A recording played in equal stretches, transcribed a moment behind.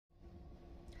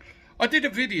I did a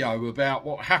video about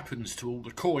what happens to all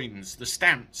the coins, the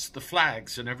stamps, the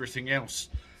flags and everything else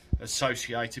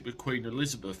associated with Queen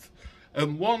Elizabeth.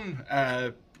 And one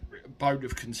bone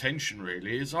of contention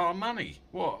really is our money.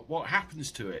 What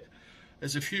happens to it?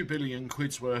 There's a few billion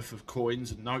quid's worth of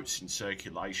coins and notes in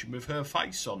circulation with her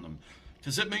face on them.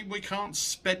 Does it mean we can't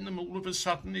spend them all of a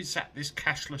sudden? Is that this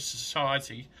cashless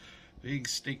society being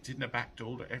sneaked in the back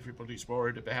door that everybody's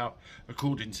worried about?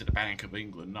 According to the Bank of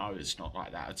England, no, it's not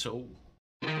like that at all.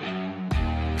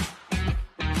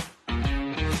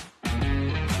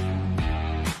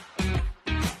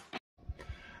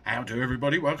 How do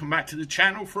everybody? Welcome back to the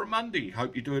channel for a Monday.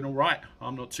 Hope you're doing all right.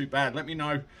 I'm not too bad. Let me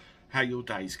know how your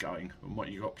day's going and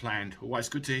what you got planned. Always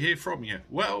good to hear from you.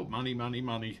 Well, money, money,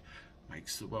 money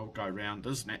makes the world go round,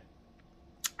 doesn't it?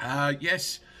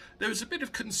 Yes, there was a bit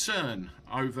of concern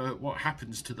over what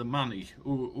happens to the money,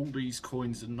 all these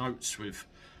coins and notes with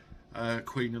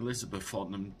Queen Elizabeth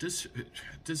on them. Does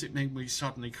it mean we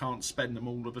suddenly can't spend them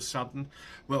all of a sudden?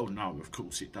 Well, no, of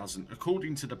course it doesn't.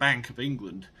 According to the Bank of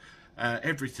England,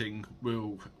 everything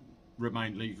will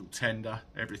remain legal tender.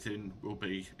 Everything will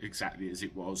be exactly as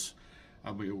it was,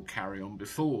 and we will carry on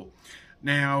before.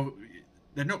 Now,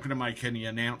 they're not going to make any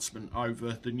announcement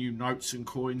over the new notes and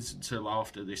coins until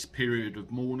after this period of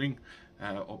mourning,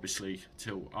 obviously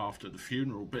till after the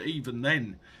funeral. But even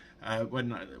then,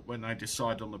 when they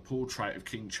decide on the portrait of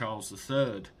King Charles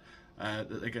III that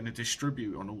they're going to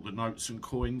distribute on all the notes and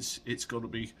coins, it's got to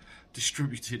be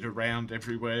distributed around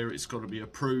everywhere. It's got to be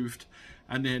approved,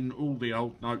 and then all the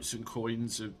old notes and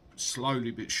coins have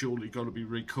slowly but surely got to be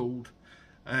recalled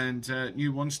and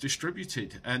new ones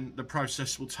distributed, and the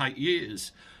process will take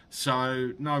years.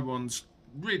 So no one's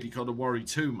really got to worry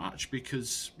too much,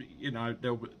 because you know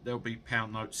there'll be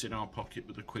pound notes in our pocket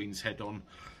with the Queen's head on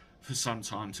for some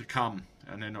time to come,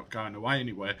 and they're not going away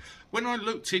anywhere. When I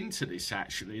looked into this,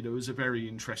 actually, there was a very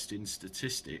interesting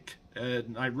statistic,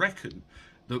 and I reckon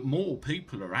that more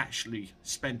people are actually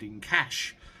spending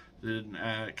cash than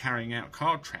carrying out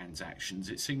card transactions.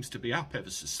 It seems to be up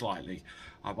ever so slightly.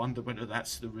 I wonder whether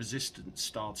that's the resistance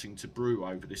starting to brew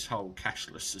over this whole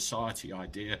cashless society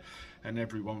idea, and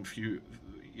everyone, through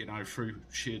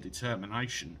sheer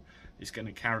determination, is going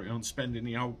to carry on spending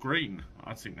the old green.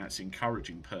 I think that's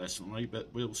encouraging personally, but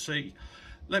we'll see.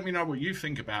 Let me know what you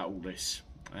think about all this,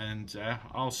 and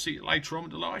I'll see you later on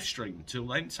with the live stream. Till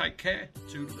then, take care.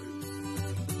 Toodaloo.